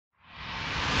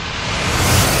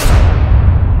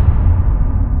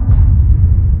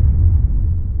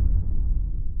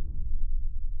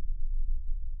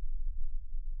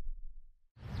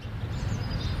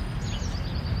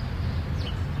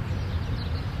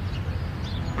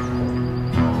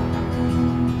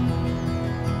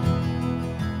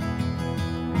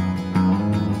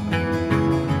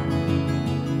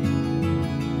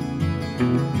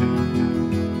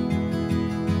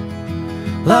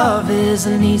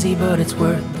isn't easy, but it's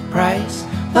worth the price.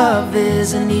 Love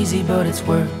isn't easy, but it's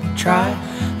worth a try.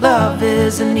 Love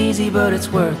isn't easy, but it's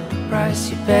worth the price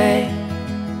you pay.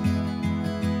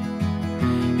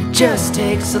 It just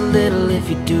takes a little if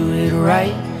you do it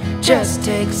right. Just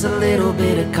takes a little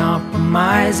bit of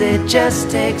compromise. It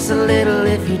just takes a little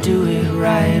if you do it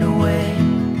right away.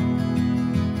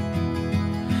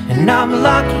 And I'm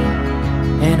lucky,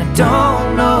 and I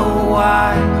don't know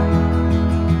why.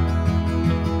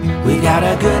 We got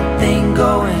a good thing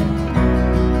going,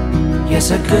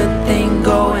 yes, a good thing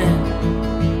going.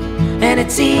 And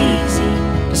it's easy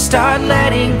to start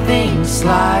letting things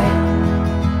slide.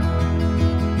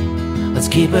 Let's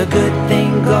keep a good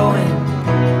thing going.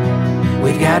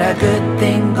 We've got a good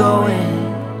thing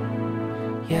going,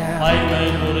 yeah.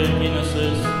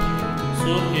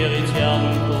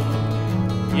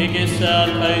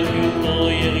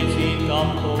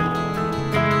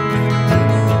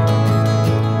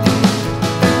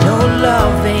 No,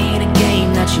 love ain't a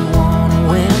game that you wanna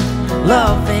win.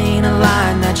 Love ain't a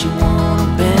line that you wanna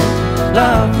bend.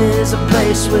 Love is a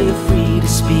place where you're free to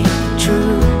speak the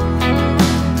truth.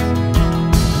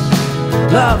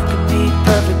 Love could be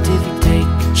perfect if you take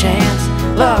a chance.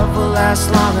 Love will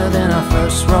last longer than our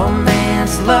first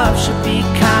romance. Love should be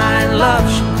kind, love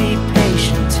should be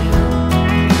patient too.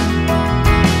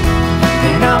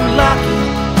 And I'm lucky,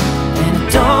 and I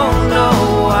don't know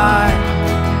why.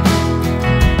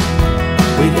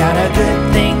 We got a good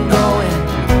thing going,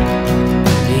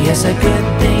 yes, a good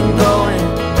thing going.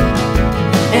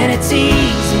 And it's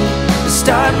easy to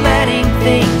start letting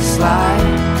things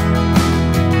slide.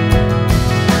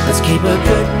 Let's keep a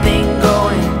good thing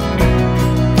going.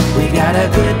 We got a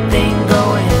good thing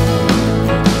going,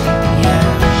 yeah.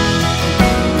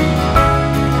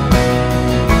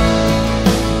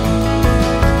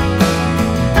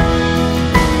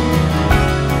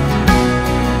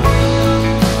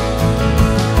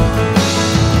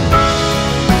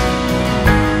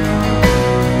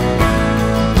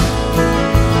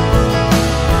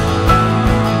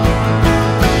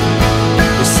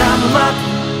 Yes, I'm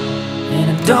lucky, and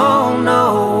I don't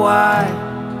know why.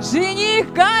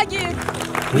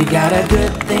 We got a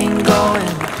good thing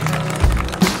going,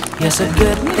 yes, a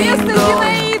good thing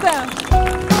going.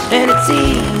 And it's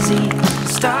easy to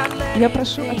start letting. Я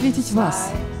прошу ответить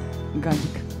вас,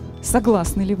 Гагик.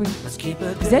 Согласны ли вы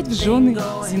взять в жены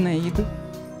Зинаиду?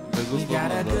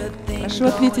 Прошу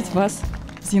ответить вас,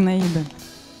 Зинаида.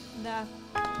 Да.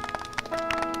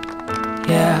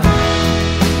 Yeah.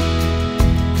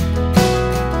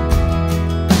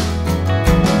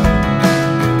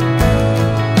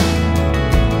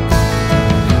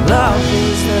 Love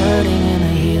is the hurting and the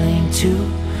healing too.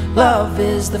 Love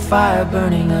is the fire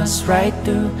burning us right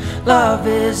through. Love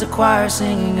is the choir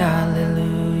singing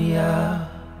hallelujah.